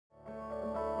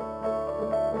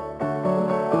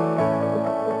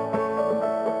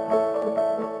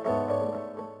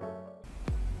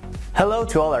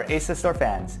to all our ASUSTOR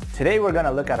fans. Today we're going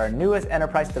to look at our newest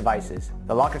enterprise devices,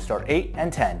 the Lockerstor 8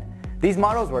 and 10. These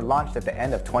models were launched at the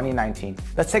end of 2019.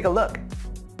 Let's take a look.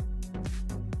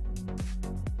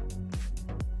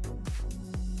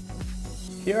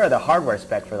 Here are the hardware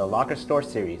specs for the Lockerstor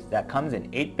series that comes in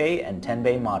 8-bay and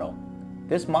 10-bay model.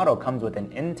 This model comes with an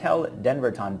Intel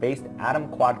Denverton-based Atom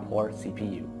quad-core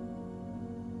CPU.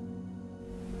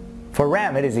 For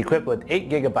RAM, it is equipped with 8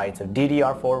 GB of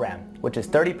DDR4 RAM, which is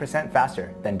 30%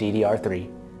 faster than DDR3.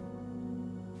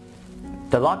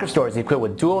 The Lockerstor is equipped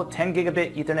with dual 10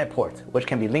 Gigabit Ethernet ports, which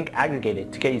can be link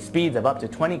aggregated to get you speeds of up to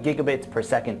 20 gigabits per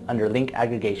second under link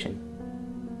aggregation.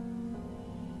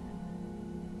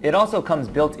 It also comes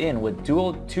built in with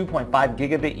dual 2.5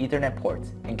 Gigabit Ethernet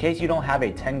ports, in case you don't have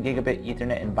a 10 Gigabit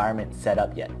Ethernet environment set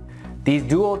up yet. These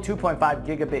dual 2.5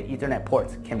 Gigabit Ethernet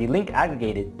ports can be link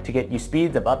aggregated to get you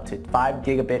speeds of up to 5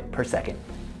 gigabit per second.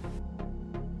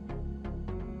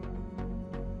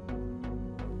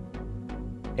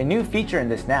 A new feature in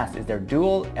this NAS is their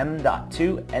dual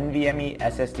M.2 NVMe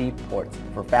SSD ports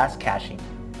for fast caching.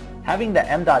 Having the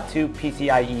M.2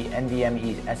 PCIe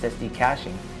NVMe SSD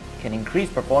caching can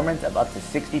increase performance of up to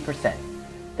 60%.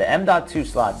 The M.2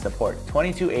 slots support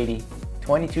 2280,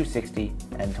 2260,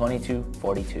 and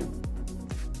 2242.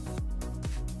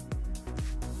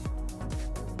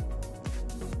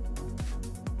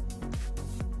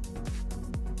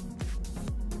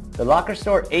 The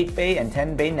Lockerstor 8-bay and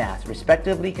 10-bay NAS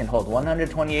respectively can hold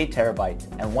 128 terabytes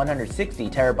and 160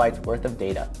 terabytes worth of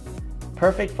data,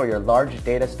 perfect for your large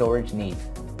data storage needs.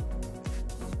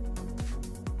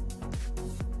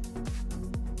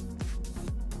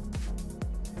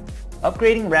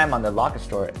 Upgrading RAM on the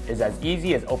Lockerstor is as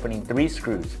easy as opening 3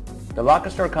 screws. The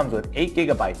Lockerstor comes with 8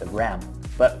 GB of RAM,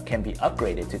 but can be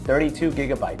upgraded to 32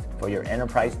 GB for your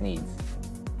enterprise needs.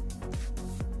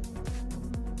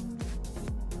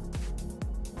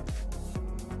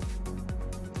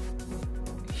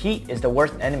 Heat is the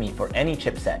worst enemy for any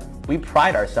chipset. We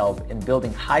pride ourselves in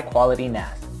building high-quality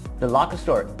NAS. The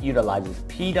Lockerstor utilizes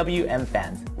PWM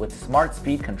fans with smart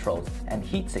speed controls and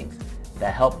heat sinks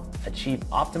that help achieve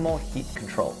optimal heat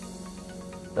control.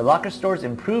 The Lockerstor's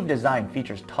improved design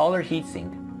features taller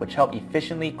heatsink, which help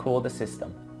efficiently cool the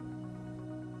system.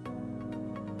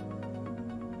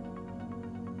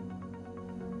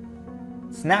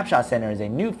 Snapshot Center is a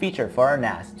new feature for our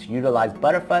NAS to utilize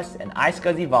butterfuss and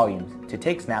iSCSI volumes to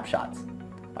take snapshots.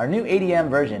 Our new ADM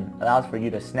version allows for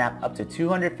you to snap up to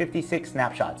 256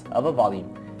 snapshots of a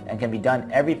volume and can be done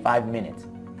every 5 minutes.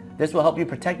 This will help you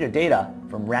protect your data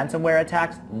from ransomware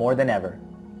attacks more than ever.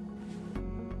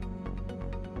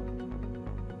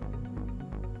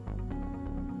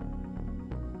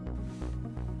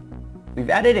 We've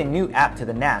added a new app to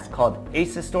the NAS called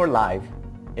ASUSTOR Live.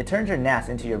 It turns your NAS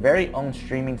into your very own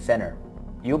streaming center.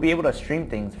 You'll be able to stream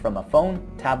things from a phone,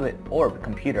 tablet, or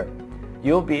computer.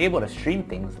 You'll be able to stream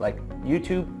things like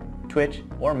YouTube, Twitch,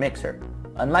 or Mixer.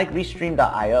 Unlike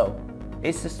Restream.io,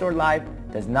 ASUSTOR Live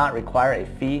does not require a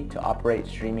fee to operate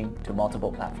streaming to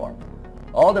multiple platforms.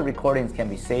 All the recordings can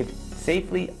be saved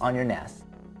safely on your NAS.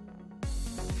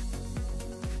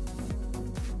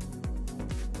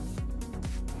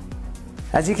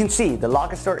 As you can see, the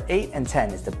Lockerstor 8 and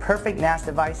 10 is the perfect NAS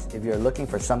device if you're looking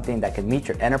for something that can meet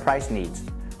your enterprise needs.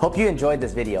 Hope you enjoyed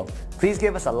this video. Please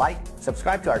give us a like,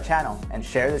 subscribe to our channel, and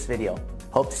share this video.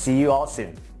 Hope to see you all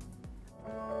soon.